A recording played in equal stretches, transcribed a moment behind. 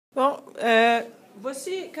Bon,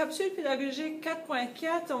 voici capsule pédagogique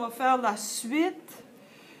 4.4. On va faire la suite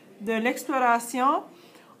de l'exploration.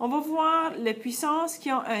 On va voir les puissances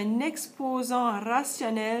qui ont un exposant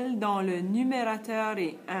rationnel dont le numérateur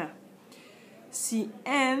est 1. Si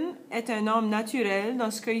n est un nombre naturel,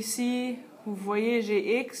 dans ce cas ici, vous voyez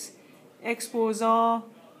j'ai x exposant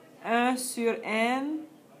 1 sur n.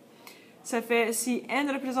 Ça fait, si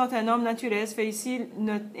n représente un nombre naturel, ça fait ici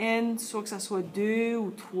notre n, soit que ça soit 2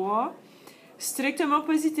 ou 3. Strictement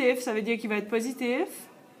positif, ça veut dire qu'il va être positif.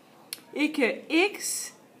 Et que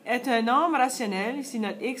x est un nombre rationnel, ici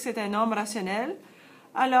notre x est un nombre rationnel.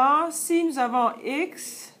 Alors, si nous avons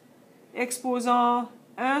x exposant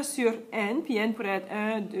 1 sur n, puis n pourrait être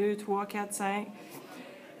 1, 2, 3, 4, 5,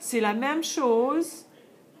 c'est la même chose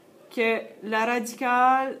que la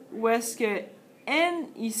radicale où est-ce que n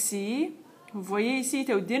ici, vous voyez ici, il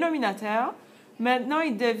était au dénominateur. Maintenant,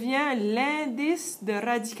 il devient l'indice de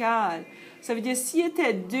radical. Ça veut dire, s'il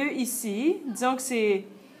était 2 ici, disons que c'est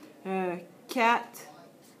 4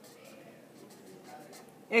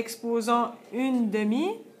 exposant une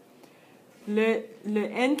demi, le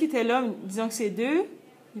n qui était là, disons que c'est 2,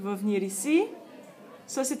 il va venir ici.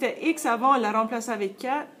 Ça, c'était x avant, on l'a remplacé avec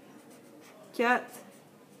 4. 4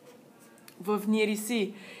 va venir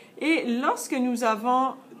ici. Et lorsque nous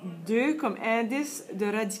avons 2 comme indice de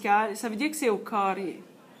radical, ça veut dire que c'est au carré.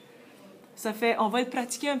 Ça fait, on va le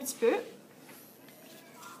pratiquer un petit peu.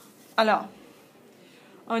 Alors,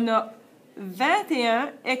 on a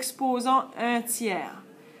 21 exposant 1 tiers.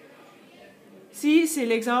 Si c'est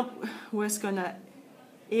l'exemple où est-ce qu'on a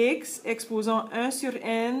x exposant 1 sur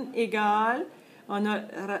n égale, on a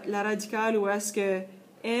la radicale où est-ce que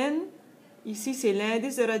n, ici c'est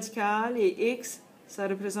l'indice de radical et x, ça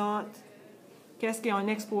représente qu'est-ce qui est en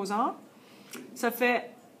exposant. Ça fait,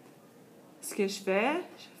 ce que je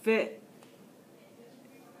vais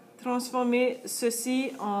transformer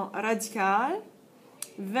ceci en radical.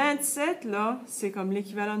 27, là, c'est comme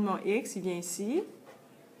l'équivalent de mon x, il vient ici.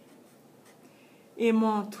 Et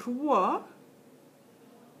mon 3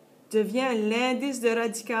 devient l'indice de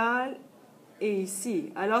radical et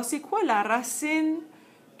ici. Alors, c'est quoi la racine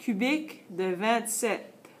cubique de 27?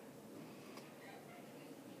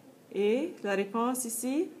 Et la réponse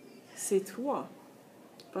ici, c'est 3.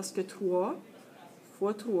 Parce que 3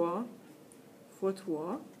 fois 3 fois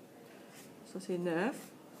 3, ça c'est 9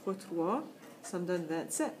 fois 3, ça me donne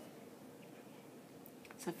 27.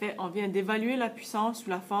 Ça fait, on vient d'évaluer la puissance sous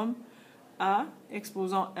la forme A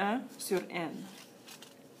exposant 1 sur n.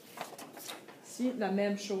 Ici, la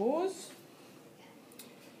même chose.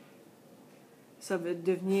 Ça va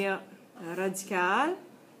devenir radical.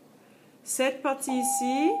 Cette partie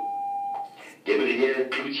ici. Gabriel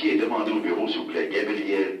Cloutier, demandez au bureau, s'il vous plaît.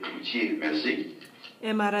 Gabriel Cloutier, merci.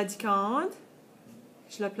 Est ma radicande.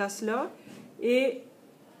 Je la place là. Et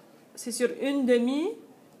c'est sur une demi.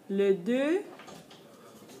 Le 2,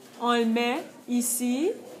 on le met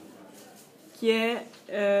ici, qui est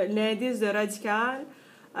l'indice de radical.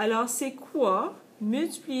 Alors, c'est quoi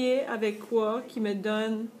multiplié avec quoi qui me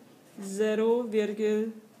donne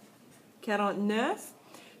 0,49?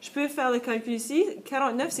 Je peux faire le calcul ici.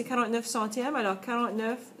 49, c'est 49 centièmes. Alors,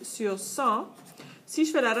 49 sur 100. Si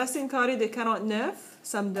je fais la racine carrée de 49,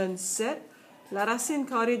 ça me donne 7. La racine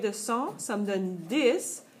carrée de 100, ça me donne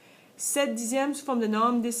 10. 7 dixièmes sous forme de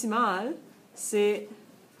nombre décimal, c'est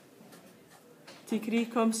écrit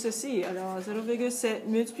comme ceci. Alors, 0,7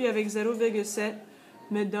 multiplié avec 0,7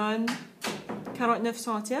 me donne 49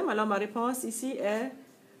 centièmes. Alors, ma réponse ici est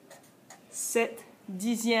 7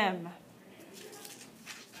 dixièmes.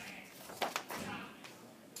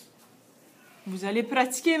 Vous allez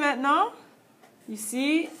pratiquer maintenant.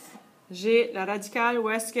 Ici, j'ai la radicale où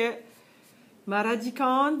est-ce que ma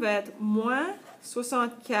radicande va être moins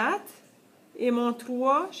 64 et mon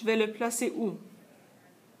 3, je vais le placer où?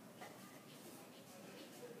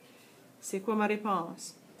 C'est quoi ma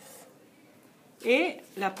réponse? Et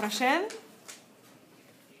la prochaine,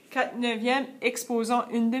 4 neuvièmes exposant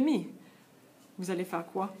une demi. Vous allez faire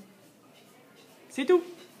quoi? C'est tout.